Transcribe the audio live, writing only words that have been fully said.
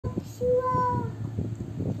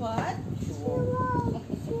What?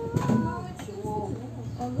 No, it's this one.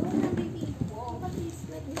 Oh, go na, baby. Look at this,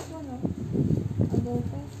 like this one, oh. I'll go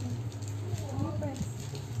first. You press.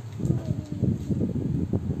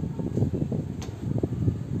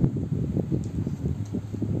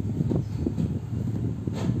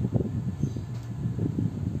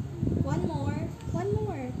 One more. One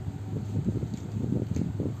more.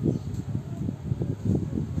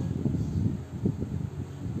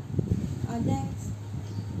 Next.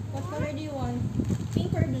 What color do you want?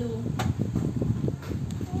 Pink or blue?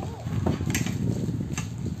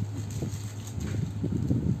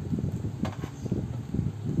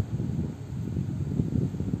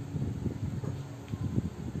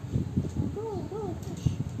 Go, go, push.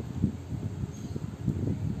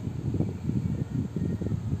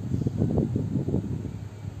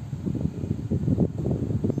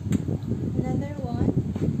 Another one.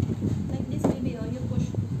 Like this, baby. Oh, you push.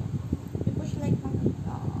 You push like oh,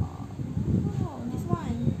 this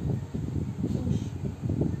one. Push.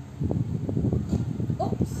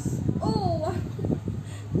 Oops. Oh.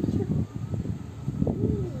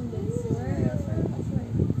 That's swirl, swirl,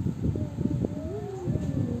 swirl.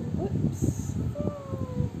 Oops.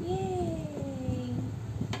 Yay.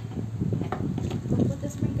 I'll put the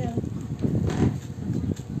sprinkle.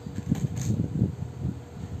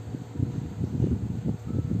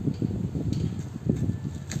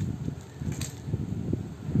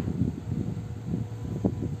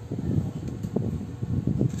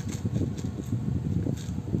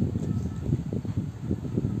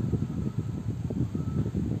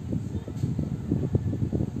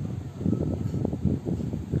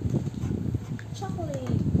 Chocolate.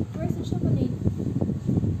 Where's the chocolate?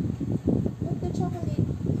 Look, the chocolate.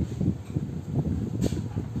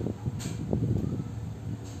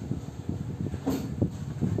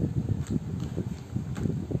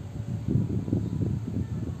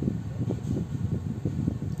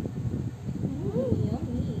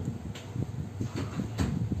 Yummy.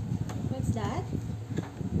 What's that?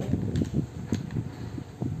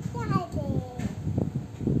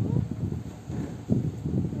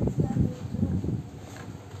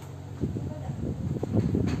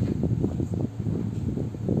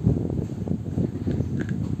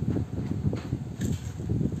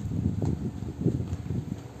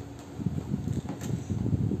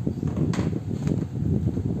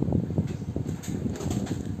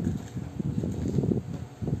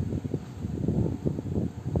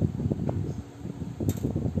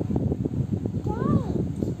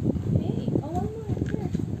 Hey, oh, one more. Here.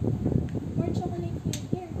 More chocolate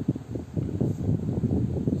here.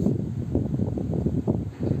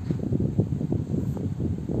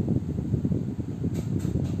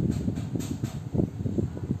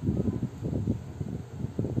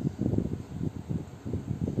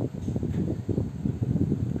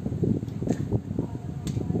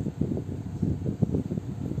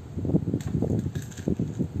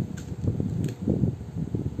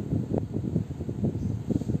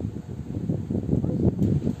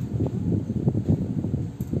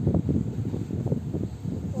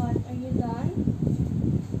 What? Are you done?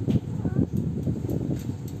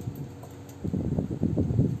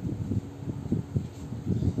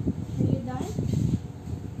 Are you done?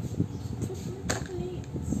 Put more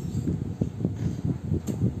chocolates.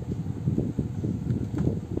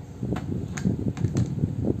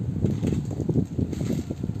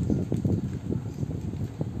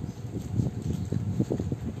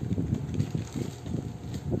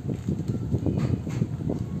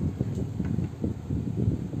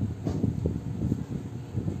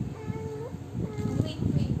 Wait,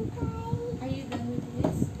 wait. Are you done with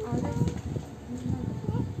this? Oh,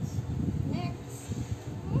 next.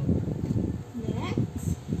 Next.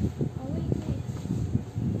 Oh, wait, wait.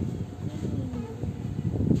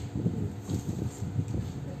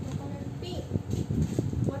 The color pink.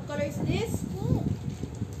 What color is this?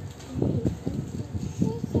 Pink.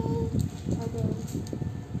 I'll go.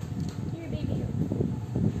 Here, baby.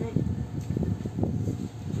 Alright.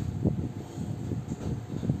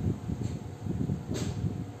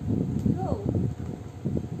 Go.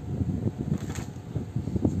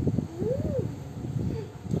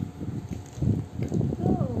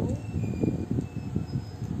 Go.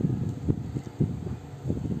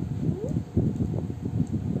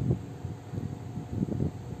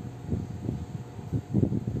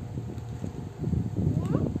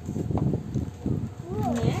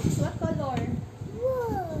 Next, what color?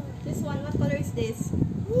 This one, what color is this?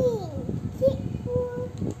 Oh,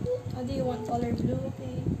 do you want color blue?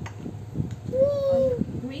 Okay.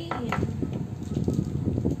 Green.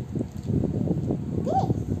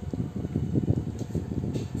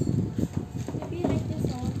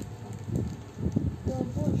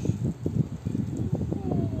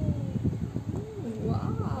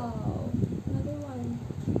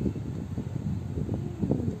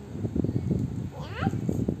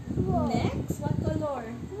 floor.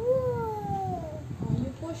 Oh,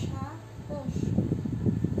 you push, ha? Push.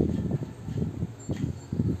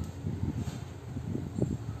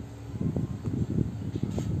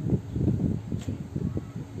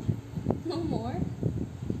 No more?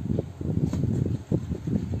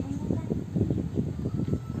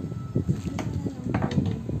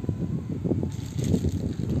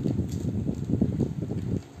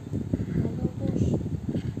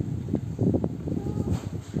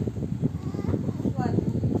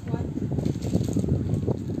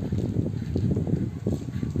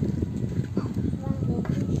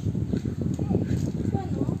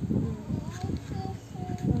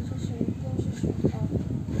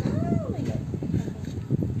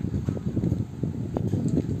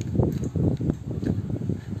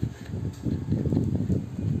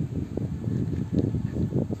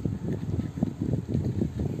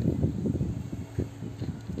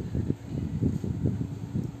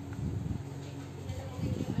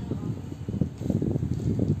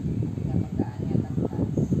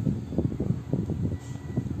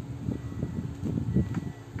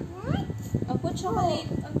 Put chocolate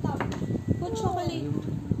on top. Put chocolate.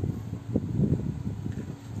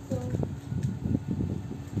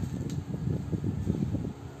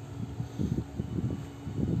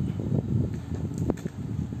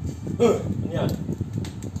 Ano yan?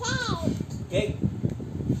 Cake. Cake?